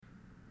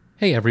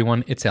Hey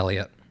everyone, it's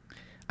Elliot.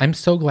 I'm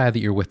so glad that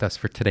you're with us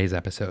for today's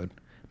episode.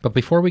 But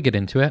before we get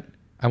into it,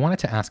 I wanted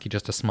to ask you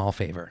just a small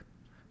favor.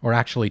 Or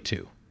actually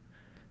two.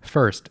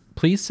 First,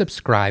 please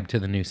subscribe to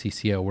the new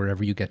CCO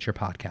wherever you get your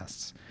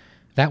podcasts.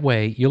 That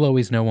way, you'll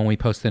always know when we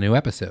post a new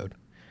episode.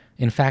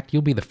 In fact,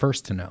 you'll be the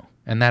first to know,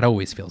 and that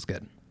always feels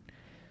good.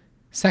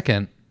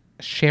 Second,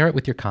 share it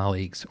with your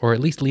colleagues, or at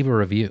least leave a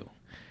review.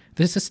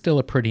 This is still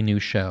a pretty new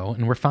show,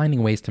 and we're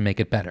finding ways to make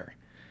it better.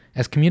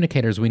 As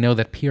communicators, we know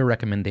that peer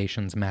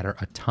recommendations matter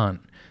a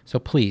ton. So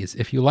please,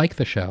 if you like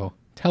the show,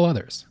 tell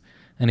others.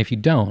 And if you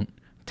don't,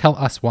 tell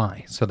us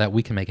why so that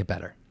we can make it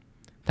better.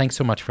 Thanks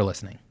so much for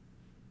listening.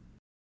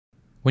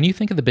 When you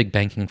think of the big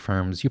banking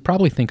firms, you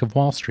probably think of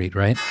Wall Street,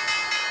 right?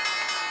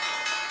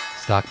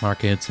 Stock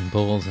markets and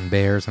bulls and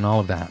bears and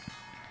all of that.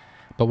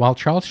 But while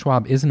Charles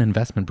Schwab is an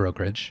investment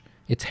brokerage,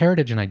 its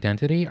heritage and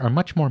identity are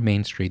much more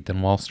Main Street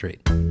than Wall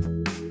Street.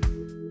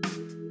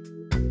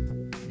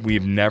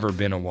 We've never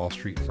been a Wall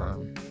Street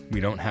firm. We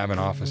don't have an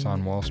office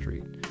on Wall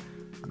Street.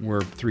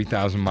 We're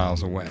 3,000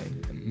 miles away,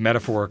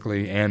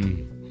 metaphorically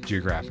and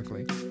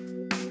geographically.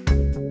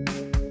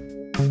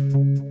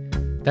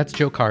 That's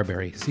Joe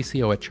Carberry,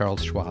 CCO at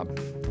Charles Schwab.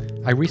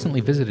 I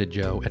recently visited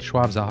Joe at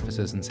Schwab's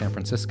offices in San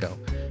Francisco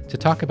to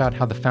talk about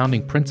how the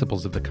founding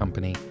principles of the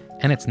company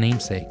and its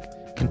namesake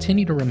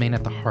continue to remain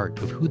at the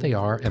heart of who they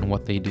are and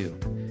what they do,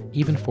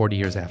 even 40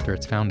 years after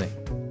its founding.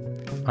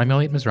 I'm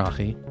Elliot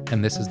Mizrahi,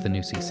 and this is the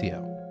new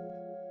CCO.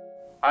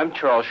 I'm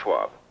Charles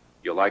Schwab.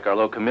 You'll like our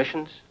low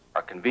commissions,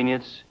 our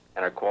convenience,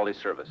 and our quality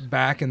service.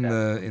 Back in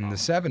the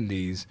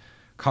 70s,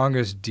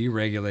 Congress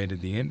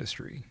deregulated the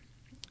industry,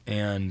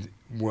 and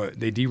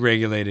they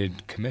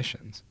deregulated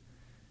commissions,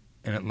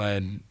 and it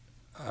led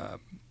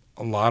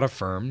a lot of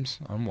firms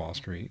on Wall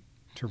Street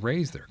to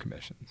raise their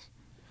commissions,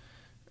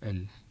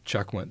 and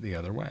Chuck went the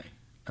other way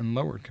and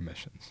lowered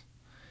commissions,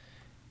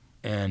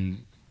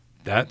 and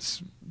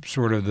that's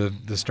sort of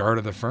the start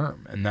of the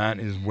firm, and that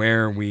is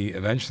where we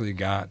eventually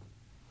got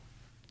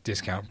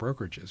discount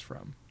brokerages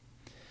from.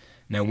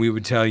 Now, we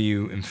would tell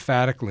you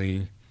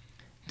emphatically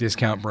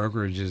discount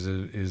brokerage is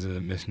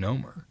a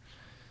misnomer,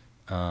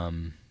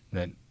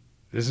 that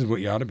this is what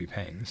you ought to be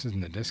paying. This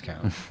isn't a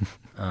discount.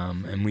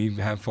 And we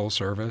have full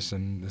service,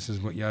 and this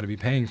is what you ought to be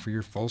paying for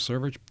your full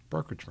service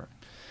brokerage firm.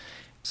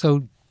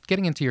 So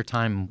getting into your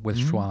time with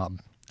Schwab,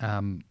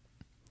 one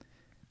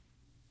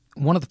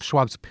of the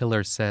Schwab's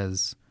pillars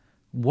says,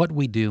 what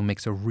we do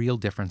makes a real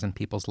difference in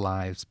people's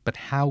lives, but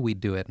how we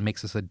do it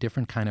makes us a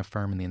different kind of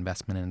firm in the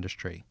investment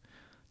industry.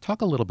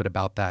 Talk a little bit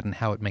about that and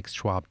how it makes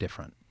Schwab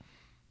different.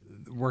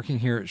 Working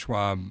here at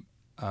Schwab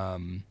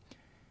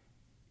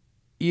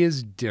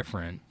is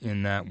different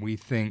in that we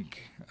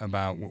think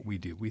about what we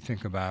do. We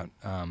think about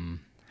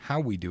how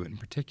we do it in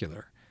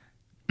particular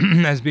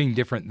as being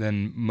different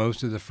than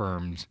most of the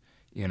firms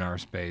in our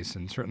space,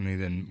 and certainly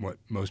than what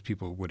most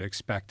people would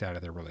expect out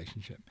of their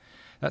relationship.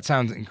 That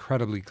sounds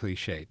incredibly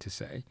cliche to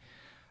say,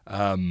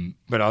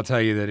 but I'll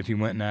tell you that if you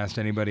went and asked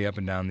anybody up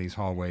and down these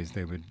hallways,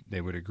 they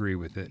would agree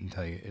with it and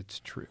tell you it's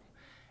true.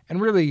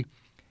 And really,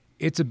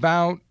 it's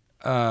about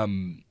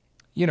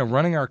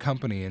running our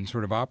company and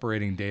sort of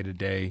operating day to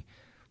day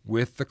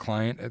with the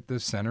client at the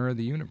center of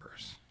the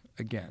universe.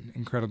 Again,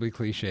 incredibly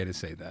cliche to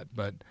say that,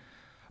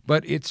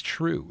 but it's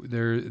true.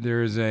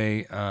 There is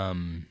a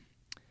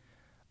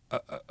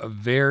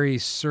very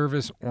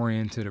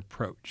service-oriented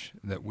approach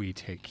that we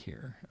take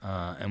here,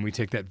 and we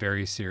take that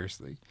very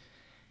seriously.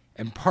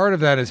 And part of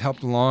that is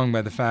helped along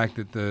by the fact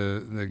that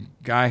the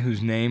guy whose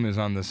name is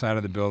on the side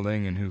of the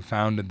building and who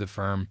founded the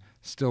firm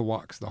still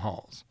walks the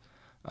halls.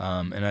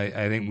 And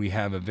I think we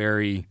have a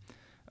very,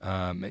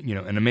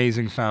 an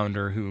amazing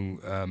founder who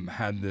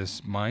had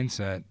this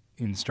mindset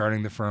in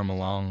starting the firm a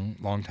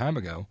long time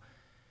ago,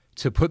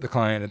 to put the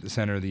client at the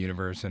center of the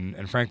universe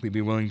and frankly be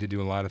willing to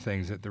do a lot of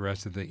things that the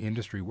rest of the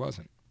industry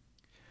wasn't.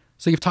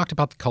 So you've talked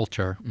about the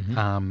culture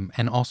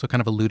and also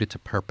kind of alluded to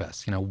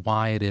purpose,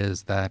 why it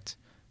is that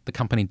the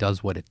company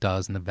does what it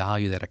does and the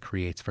value that it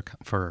creates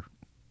for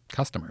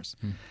customers.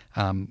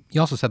 You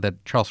also said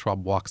that Charles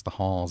Schwab walks the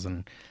halls,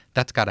 and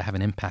that's got to have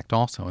an impact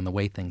also in the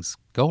way things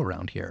go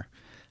around here.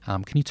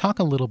 Can you talk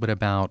a little bit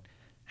about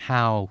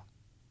how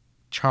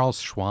Charles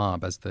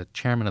Schwab, as the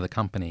chairman of the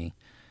company,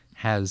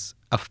 has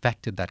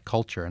affected that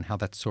culture and how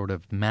that sort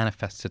of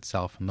manifests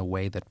itself in the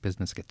way that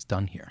business gets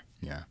done here?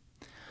 Yeah.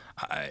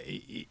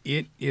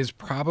 It is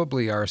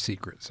probably our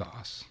secret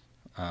sauce,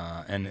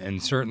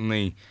 and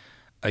certainly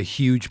a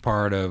huge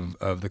part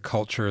of the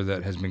culture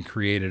that has been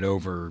created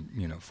over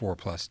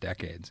 4+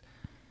 decades.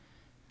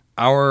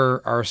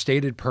 Our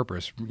stated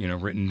purpose,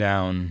 written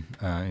down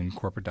in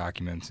corporate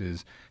documents,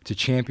 is to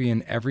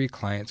champion every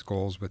client's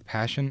goals with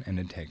passion and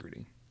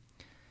integrity.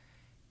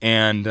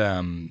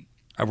 And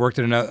I've worked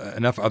at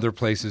enough other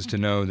places to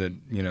know that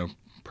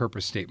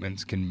purpose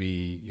statements can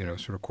be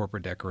sort of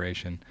corporate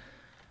decoration.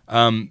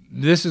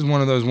 This is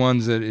one of those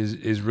ones that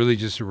is really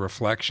just a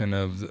reflection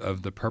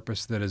of the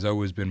purpose that has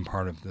always been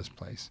part of this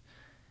place.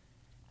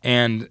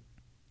 And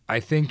I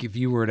think if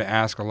you were to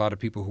ask a lot of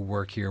people who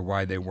work here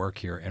why they work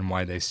here and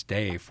why they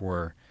stay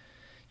for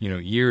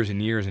years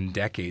and years and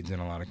decades in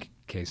a lot of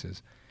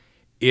cases.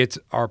 It's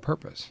our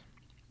purpose.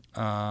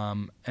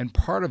 And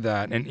part of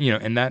that,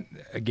 and that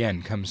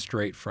again comes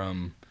straight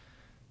from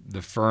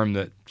the firm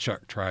that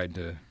Chuck tried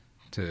to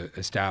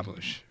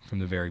establish from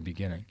the very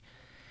beginning.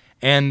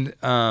 And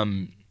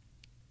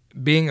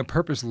being a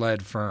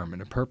purpose-led firm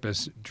and a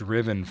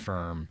purpose-driven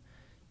firm,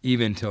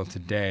 even till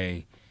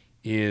today,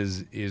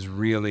 is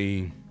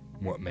really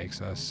what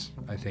makes us,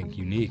 I think,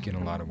 unique in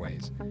a lot of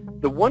ways.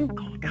 The one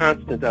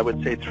constant, I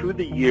would say, through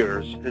the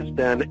years has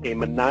been a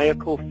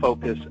maniacal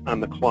focus on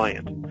the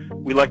client.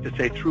 We like to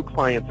say through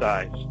client's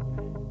eyes.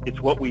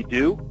 It's what we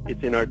do,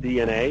 it's in our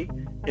DNA,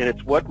 and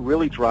it's what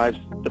really drives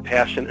the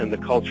passion and the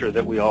culture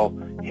that we all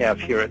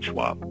have here at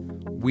Schwab.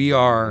 We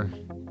are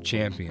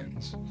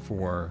champions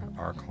for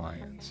our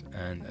clients,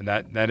 and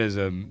that is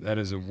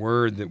a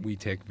word that we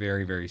take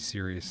very, very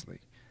seriously.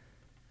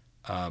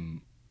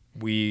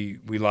 We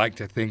like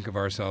to think of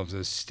ourselves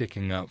as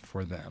sticking up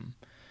for them,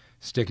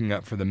 sticking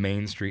up for the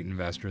Main Street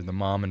investor, the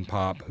mom and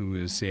pop who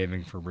is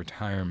saving for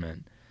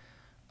retirement.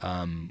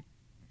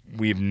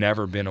 We've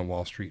never been a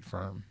Wall Street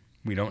firm.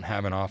 We don't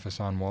have an office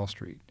on Wall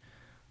Street.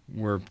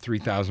 We're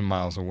 3,000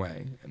 miles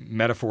away,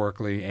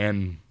 metaphorically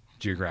and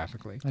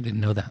geographically. I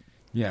didn't know that.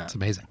 Yeah. It's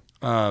amazing.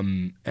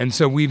 And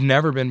so we've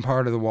never been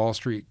part of the Wall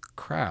Street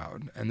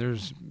crowd, and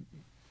there's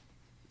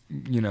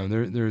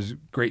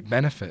great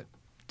benefit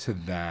to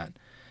that,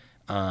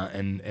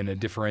 and a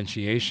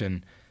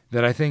differentiation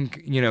that I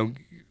think,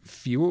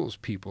 fuels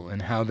people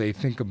and how they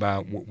think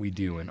about what we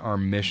do and our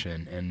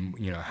mission and,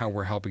 how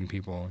we're helping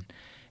people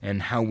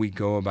and how we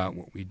go about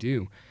what we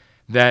do.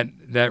 That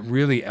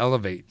really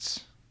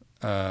elevates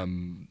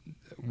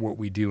what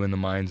we do in the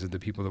minds of the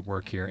people that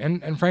work here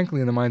and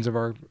frankly in the minds of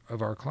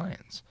our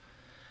clients.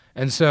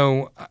 And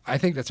so I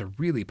think that's a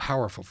really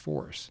powerful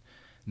force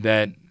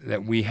that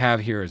we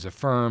have here as a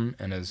firm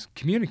and as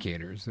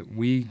communicators that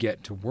we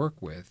get to work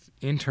with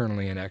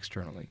internally and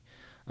externally,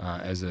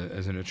 as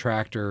an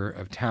attractor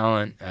of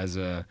talent, as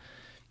a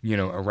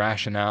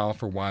rationale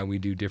for why we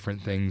do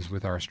different things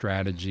with our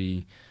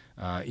strategy,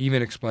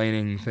 even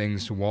explaining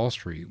things to Wall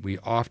Street. We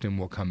often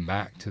will come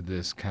back to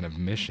this kind of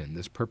mission,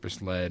 this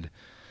purpose-led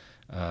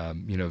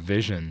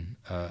vision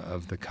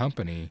of the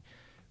company,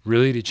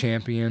 really to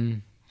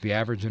champion the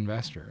average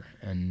investor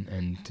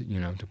and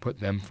to put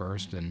them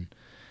first and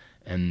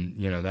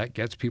that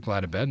gets people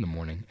out of bed in the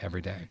morning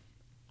every day.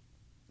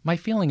 My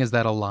feeling is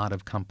that a lot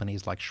of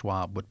companies like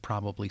Schwab would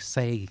probably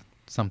say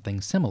something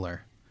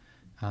similar.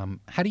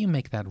 How do you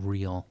make that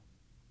real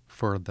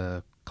for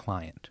the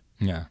client?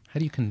 Yeah. How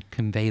do you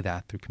convey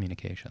that through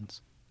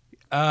communications?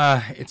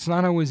 It's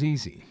not always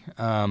easy,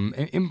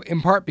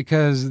 in part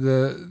because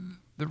the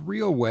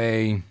real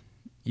way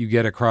you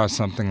get across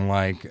something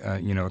like a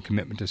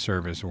commitment to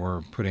service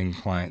or putting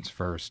clients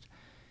first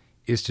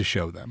is to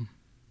show them.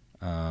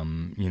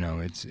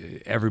 It's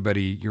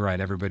everybody. You're right.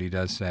 Everybody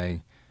does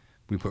say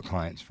we put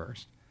clients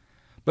first,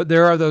 but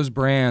there are those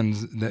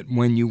brands that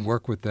when you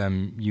work with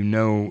them,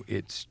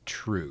 it's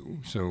true.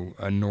 So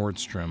a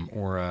Nordstrom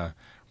or a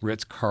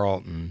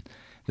Ritz-Carlton.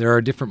 There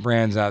are different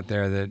brands out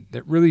there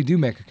that really do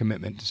make a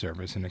commitment to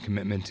service and a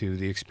commitment to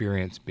the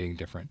experience being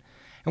different,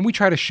 and we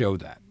try to show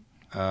that.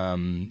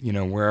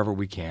 Wherever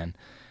we can,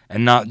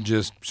 and not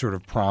just sort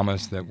of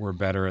promise that we're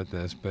better at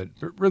this, but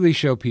really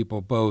show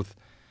people both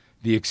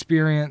the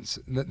experience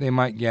that they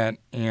might get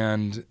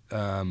and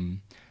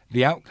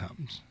the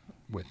outcomes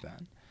with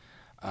that.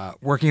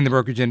 Working in the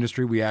brokerage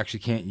industry, we actually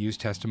can't use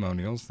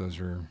testimonials. Those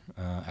are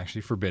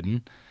actually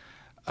forbidden.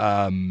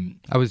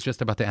 I was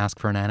just about to ask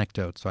for an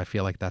anecdote, so I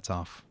feel like that's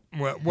off.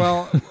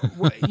 Well,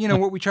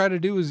 what we try to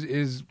do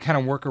is kind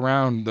of work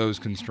around those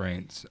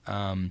constraints.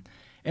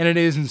 And it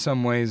is in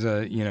some ways,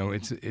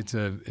 it's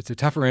a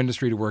tougher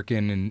industry to work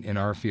in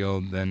our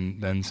field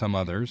than some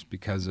others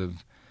because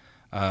of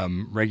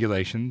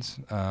regulations,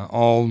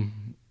 all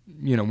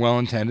well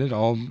intended,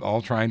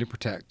 all trying to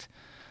protect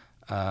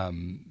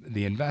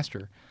the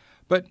investor.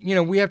 But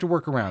we have to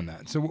work around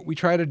that. So what we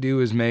try to do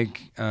is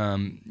make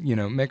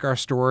our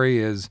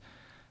story as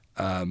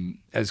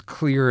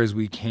clear as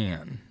we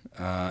can,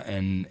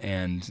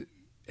 and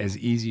as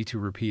easy to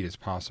repeat as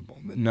possible.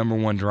 The number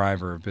one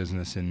driver of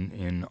business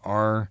in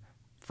our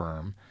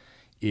firm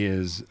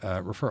is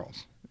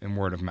referrals and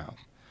word of mouth.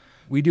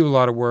 We do a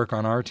lot of work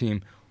on our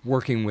team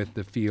working with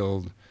the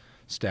field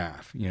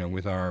staff,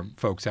 with our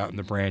folks out in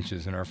the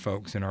branches and our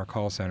folks in our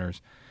call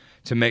centers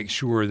to make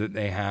sure that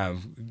they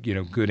have,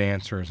 good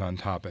answers on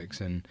topics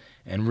and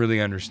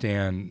really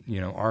understand,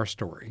 our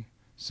story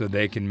so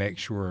they can make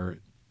sure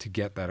to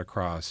get that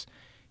across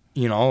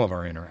in all of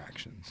our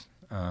interactions.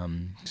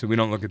 So we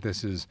don't look at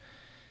this as,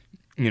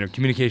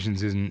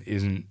 communications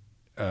isn't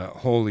a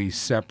wholly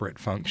separate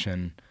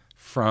function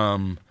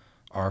from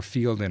our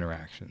field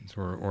interactions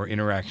or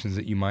interactions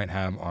that you might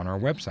have on our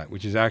website,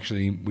 which is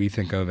actually, we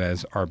think of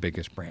as our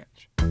biggest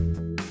branch.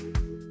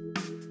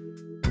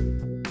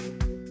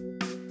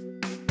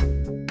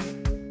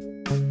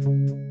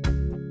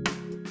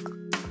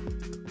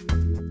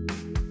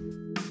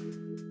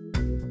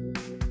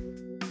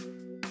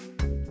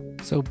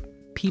 So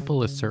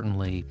people is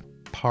certainly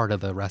part of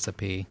the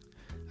recipe.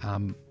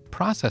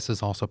 Process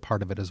is also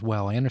part of it as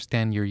well. I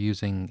understand you're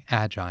using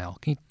Agile.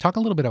 Can you talk a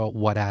little bit about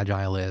what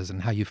Agile is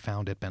and how you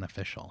found it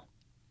beneficial?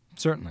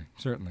 Certainly.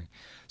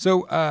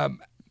 So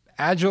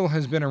Agile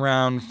has been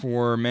around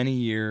for many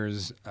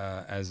years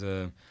as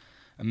a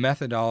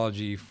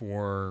methodology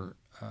for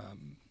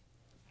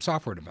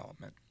software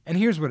development. And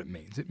here's what it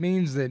means. It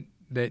means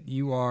that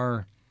you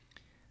are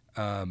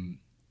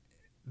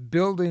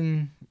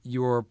building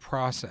your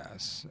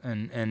process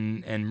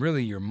and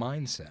really your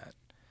mindset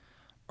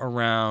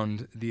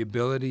around the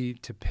ability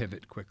to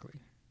pivot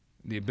quickly,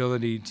 the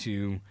ability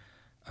to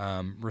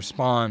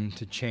respond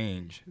to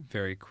change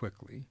very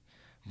quickly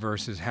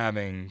versus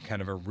having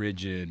kind of a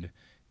rigid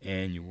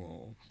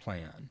annual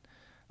plan.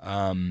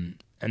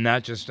 And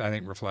that just, I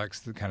think, reflects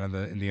the kind of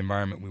the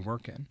environment we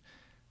work in.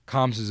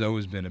 Comms has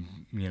always been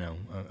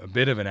a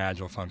bit of an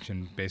agile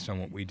function based on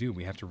what we do.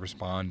 We have to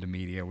respond to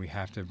media. We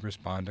have to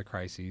respond to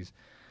crises.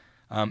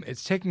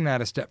 It's taking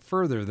that a step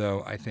further,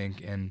 though, I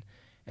think, and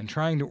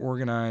trying to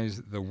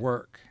organize the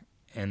work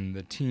and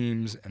the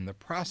teams and the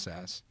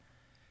process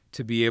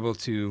to be able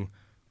to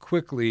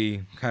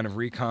quickly kind of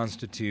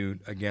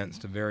reconstitute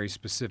against a very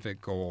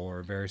specific goal or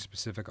a very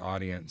specific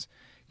audience,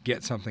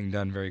 get something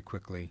done very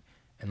quickly,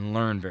 and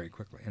learn very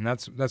quickly. And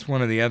that's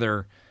one of the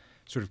other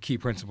sort of key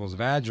principles of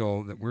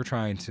Agile that we're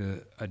trying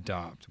to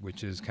adopt,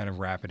 which is kind of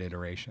rapid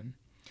iteration.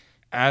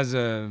 As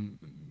an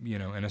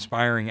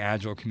aspiring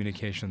Agile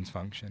communications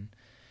function,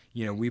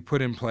 we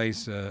put in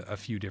place a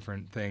few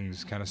different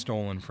things kind of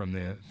stolen from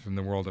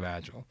the world of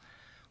Agile.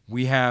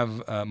 We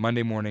have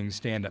Monday morning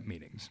stand-up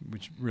meetings,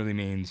 which really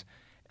means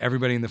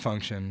everybody in the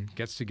function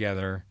gets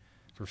together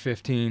for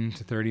 15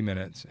 to 30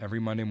 minutes every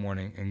Monday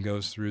morning and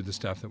goes through the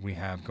stuff that we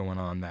have going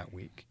on that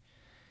week.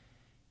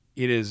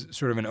 It is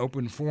sort of an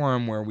open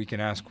forum where we can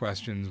ask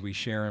questions, we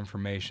share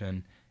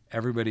information,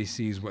 everybody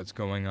sees what's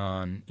going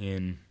on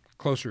in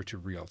closer to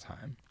real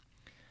time.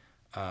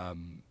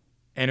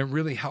 And it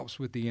really helps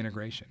with the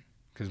integration,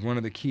 because one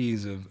of the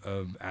keys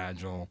of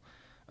Agile,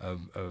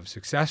 of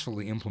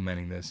successfully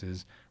implementing this,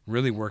 is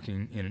really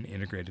working in an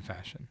integrated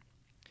fashion.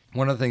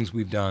 One of the things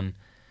we've done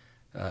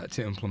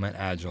to implement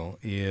Agile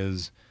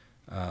is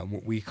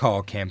what we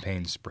call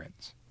campaign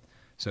sprints.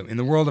 So in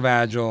the world of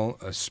Agile,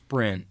 a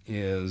sprint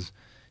is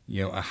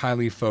a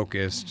highly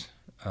focused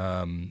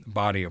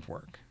body of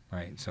work,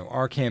 right? So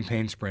our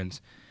campaign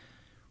sprints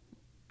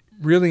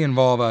really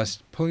involve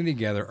us pulling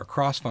together a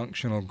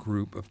cross-functional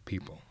group of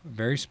people, a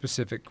very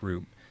specific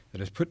group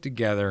that is put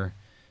together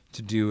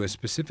to do a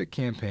specific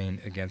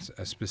campaign against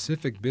a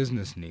specific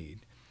business need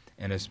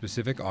and a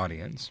specific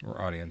audience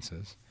or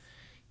audiences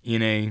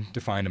in a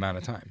defined amount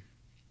of time.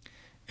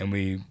 And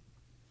we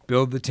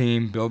build the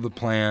team, build the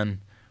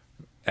plan,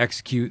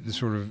 execute the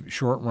sort of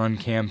short-run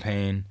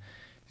campaign,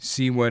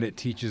 see what it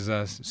teaches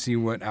us, see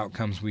what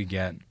outcomes we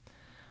get.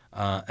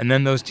 And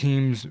then those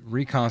teams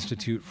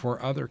reconstitute for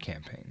other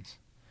campaigns.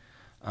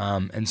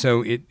 And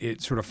so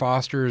it sort of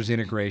fosters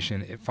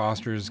integration. It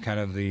fosters kind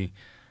of the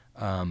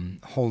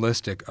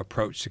holistic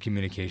approach to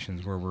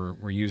communications, where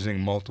we're using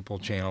multiple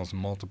channels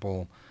and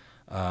multiple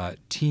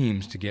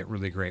teams to get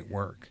really great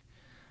work.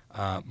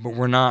 But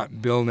we're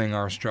not building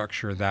our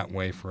structure that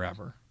way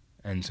forever.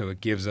 And so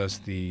it gives us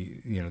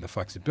the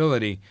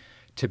flexibility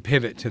to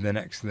pivot to the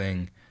next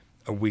thing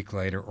a week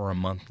later or a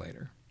month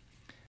later.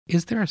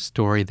 Is there a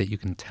story that you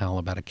can tell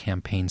about a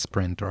campaign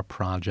sprint or a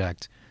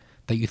project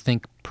that you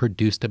think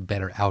produced a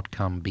better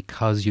outcome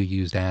because you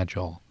used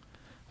Agile,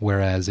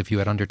 whereas if you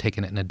had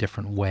undertaken it in a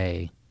different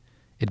way,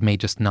 it may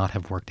just not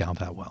have worked out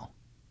that well?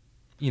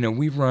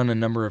 We've run a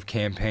number of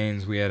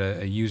campaigns. We had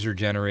a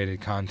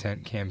user-generated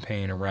content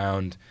campaign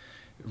around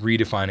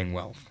redefining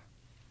wealth,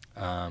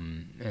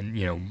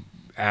 and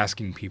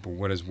asking people,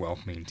 what does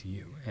wealth mean to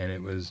you? And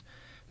it was,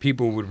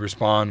 people would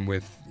respond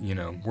with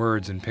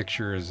words and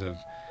pictures of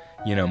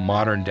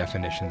modern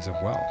definitions of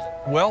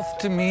wealth. Wealth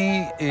to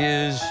me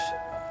is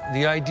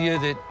the idea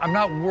that I'm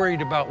not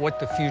worried about what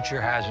the future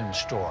has in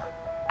store.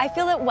 I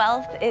feel that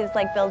wealth is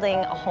like building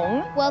a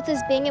home. Wealth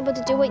is being able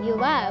to do what you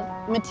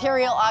love.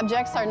 Material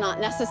objects are not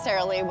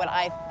necessarily what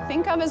I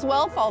think of as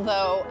wealth,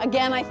 although,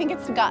 again, I think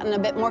it's gotten a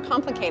bit more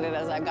complicated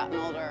as I've gotten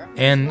older.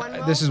 And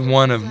this is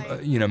one of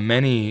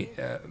many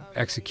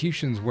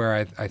executions where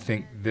I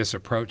think this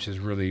approach has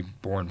really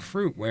borne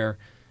fruit, where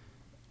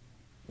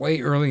way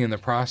early in the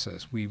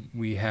process,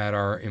 we had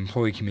our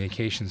employee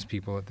communications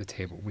people at the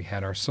table. We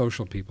had our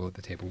social people at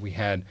the table. We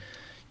had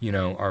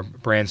our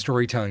brand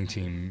storytelling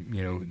team,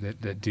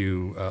 that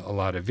do a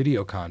lot of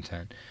video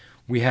content.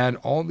 We had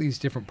all these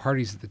different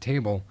parties at the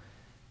table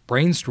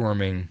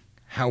brainstorming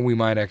how we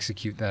might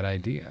execute that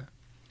idea,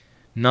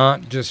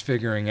 not just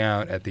figuring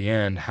out at the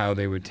end how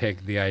they would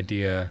take the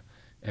idea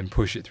and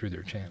push it through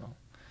their channel.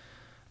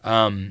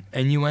 And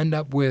you end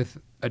up with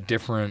a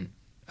different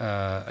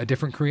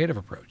creative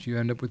approach. You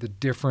end up with a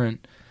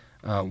different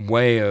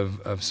way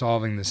of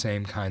solving the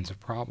same kinds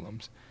of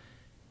problems.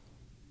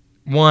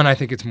 One, I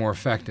think it's more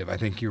effective. I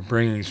think you're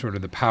bringing sort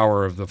of the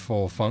power of the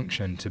full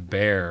function to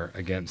bear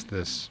against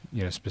this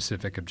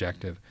specific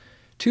objective.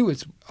 Two,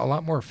 it's a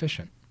lot more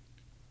efficient.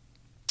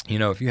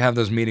 If you have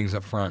those meetings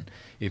up front,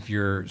 if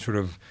you're sort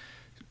of,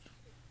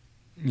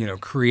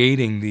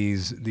 creating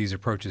these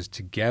approaches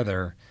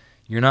together,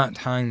 you're not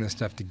tying this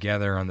stuff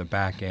together on the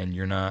back end.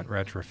 You're not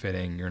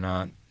retrofitting. You're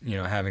not,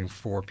 having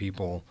 4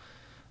 people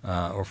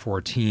or 4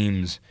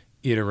 teams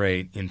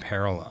iterate in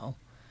parallel.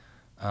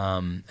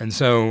 And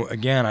so,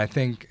 again, I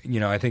think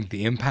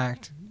the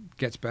impact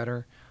gets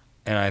better,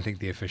 and I think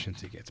the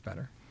efficiency gets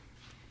better.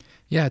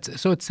 Yeah,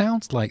 so it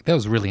sounds like, that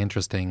was really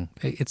interesting.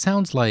 It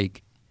sounds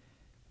like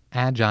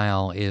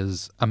Agile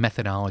is a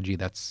methodology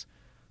that's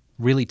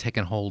really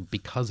taken hold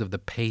because of the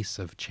pace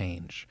of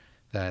change,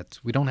 that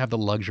we don't have the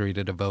luxury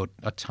to devote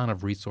a ton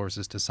of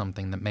resources to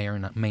something that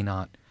may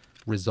not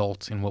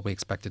result in what we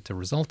expect it to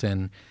result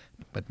in,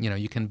 but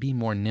you can be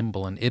more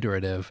nimble and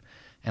iterative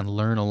and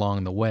learn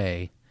along the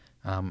way,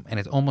 and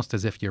it's almost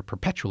as if you're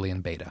perpetually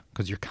in beta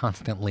because you're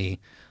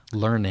constantly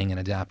learning and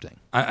adapting.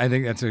 I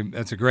think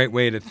that's a great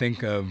way to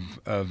think of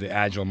the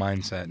Agile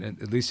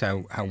mindset, at least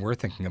how we're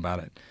thinking about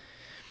it.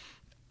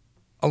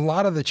 A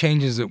lot of the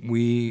changes that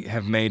we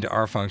have made to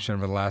our function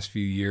over the last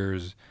few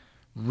years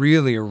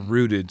really are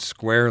rooted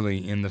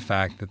squarely in the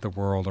fact that the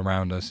world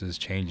around us is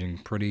changing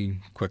pretty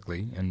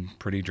quickly and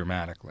pretty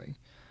dramatically.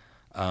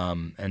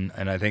 And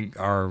I think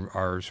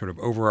our sort of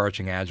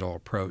overarching Agile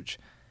approach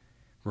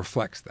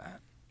reflects that.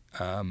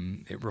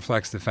 It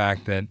reflects the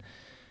fact that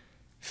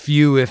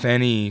few, if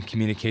any,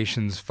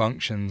 communications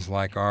functions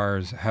like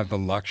ours have the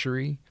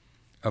luxury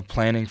of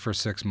planning for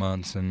 6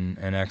 months and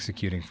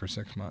executing for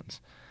 6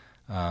 months.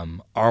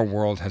 Our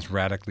world has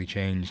radically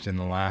changed in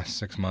the last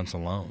 6 months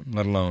alone,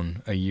 let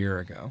alone a year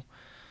ago.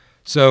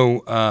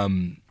 So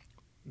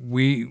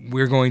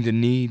we're going to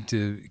need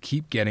to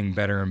keep getting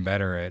better and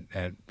better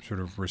at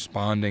sort of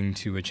responding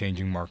to a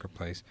changing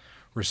marketplace,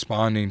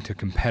 responding to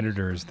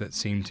competitors that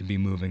seem to be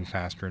moving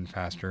faster and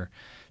faster,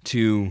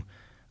 to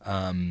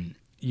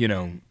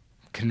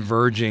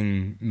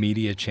converging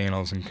media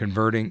channels and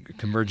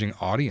converging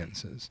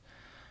audiences.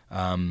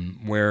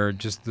 Where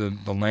just the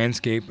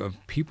landscape of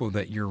people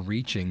that you're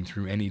reaching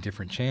through any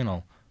different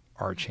channel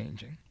are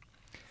changing.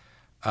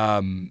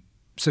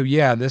 So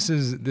yeah, this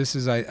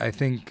is I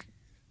think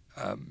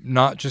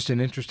not just an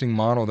interesting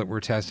model that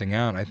we're testing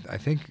out. I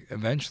think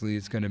eventually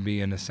it's going to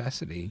be a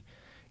necessity,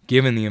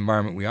 given the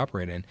environment we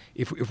operate in.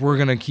 If we're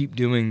going to keep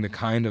doing the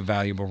kind of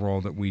valuable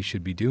role that we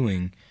should be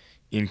doing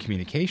in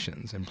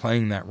communications and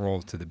playing that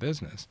role to the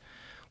business,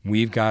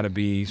 we've got to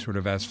be sort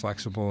of as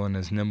flexible and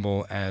as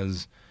nimble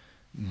as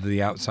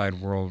the outside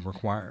world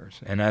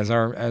requires, and as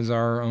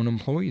our own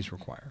employees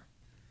require.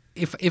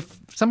 If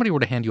somebody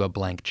were to hand you a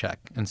blank check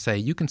and say,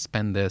 you can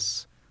spend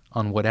this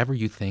on whatever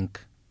you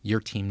think your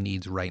team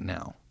needs right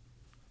now,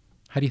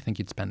 how do you think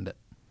you'd spend it?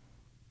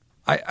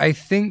 I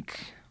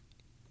think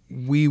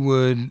we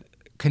would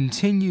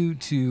continue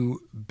to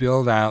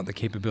build out the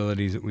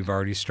capabilities that we've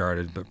already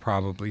started, but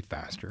probably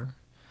faster.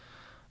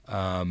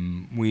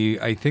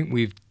 I think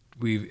we've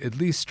at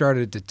least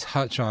started to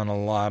touch on a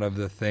lot of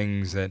the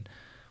things that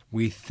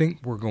we think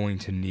we're going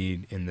to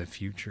need in the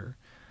future.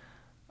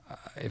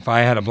 If I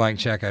had a blank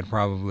check, I'd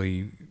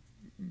probably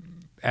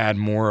add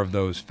more of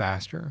those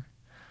faster.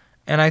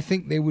 And I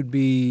think they would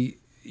be,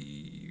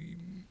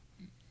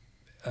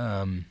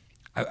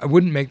 I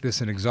wouldn't make this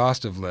an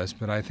exhaustive list,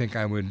 but I think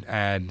I would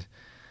add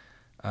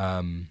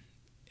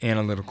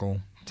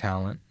analytical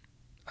talent,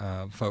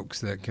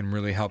 folks that can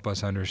really help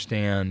us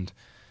understand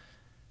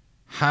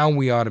how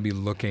we ought to be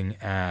looking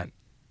at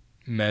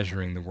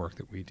measuring the work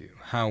that we do,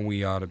 how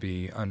we ought to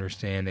be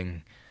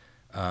understanding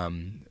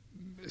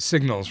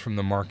signals from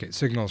the market,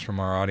 signals from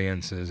our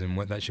audiences, and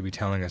what that should be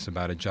telling us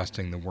about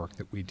adjusting the work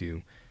that we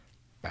do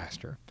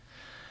faster.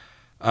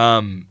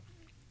 And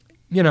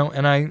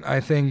I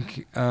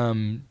think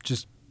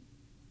just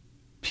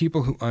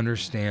people who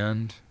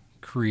understand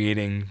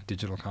creating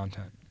digital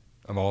content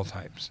of all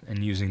types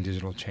and using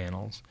digital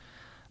channels.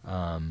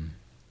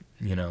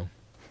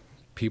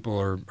 People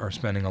are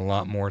spending a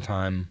lot more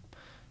time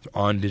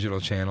on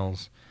digital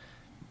channels,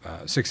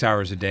 6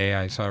 hours a day.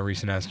 I saw a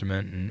recent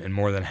estimate, and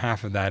more than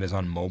half of that is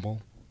on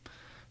mobile.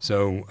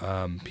 So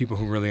people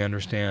who really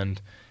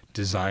understand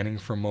designing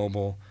for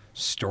mobile,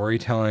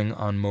 storytelling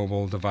on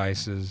mobile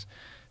devices,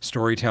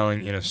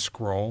 storytelling in a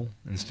scroll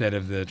instead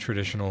of the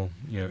traditional,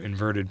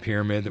 inverted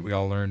pyramid that we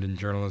all learned in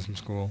journalism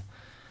school.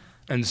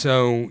 And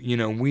so,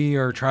 we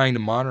are trying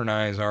to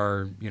modernize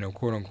our,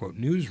 quote unquote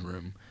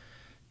newsroom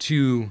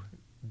to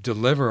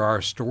deliver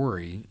our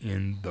story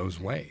in those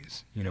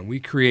ways. We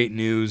create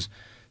news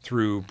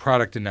through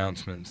product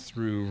announcements,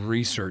 through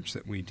research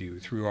that we do,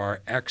 through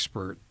our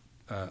expert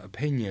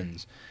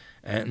opinions,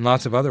 and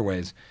lots of other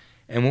ways.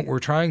 And what we're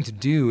trying to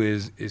do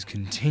is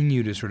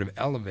continue to sort of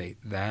elevate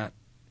that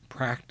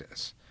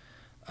practice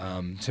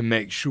to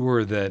make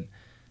sure that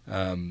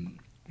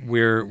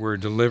we're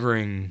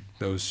delivering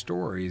those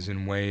stories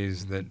in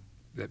ways that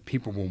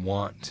people will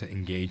want to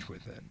engage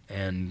with it,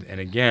 and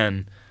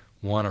again,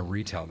 want to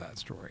retell that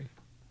story.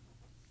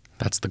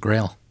 That's the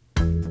Grail.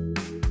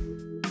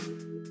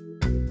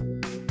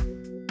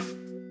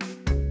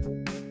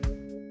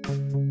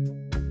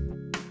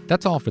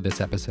 That's all for this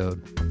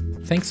episode.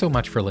 Thanks so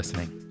much for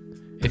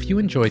listening. If you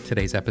enjoyed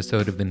today's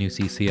episode of The New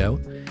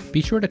CCO,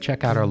 be sure to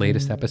check out our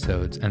latest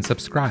episodes and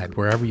subscribe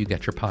wherever you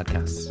get your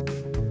podcasts.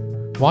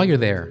 While you're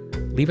there,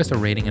 leave us a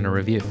rating and a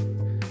review.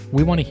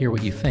 We want to hear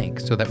what you think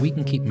so that we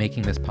can keep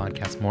making this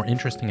podcast more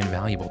interesting and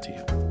valuable to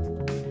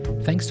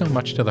you. Thanks so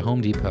much to the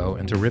Home Depot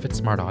and to Rivet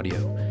Smart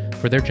Audio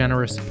for their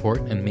generous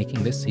support in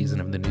making this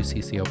season of The New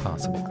CCO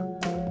possible.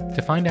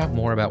 To find out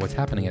more about what's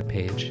happening at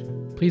Page,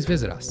 please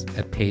visit us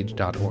at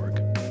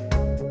page.org.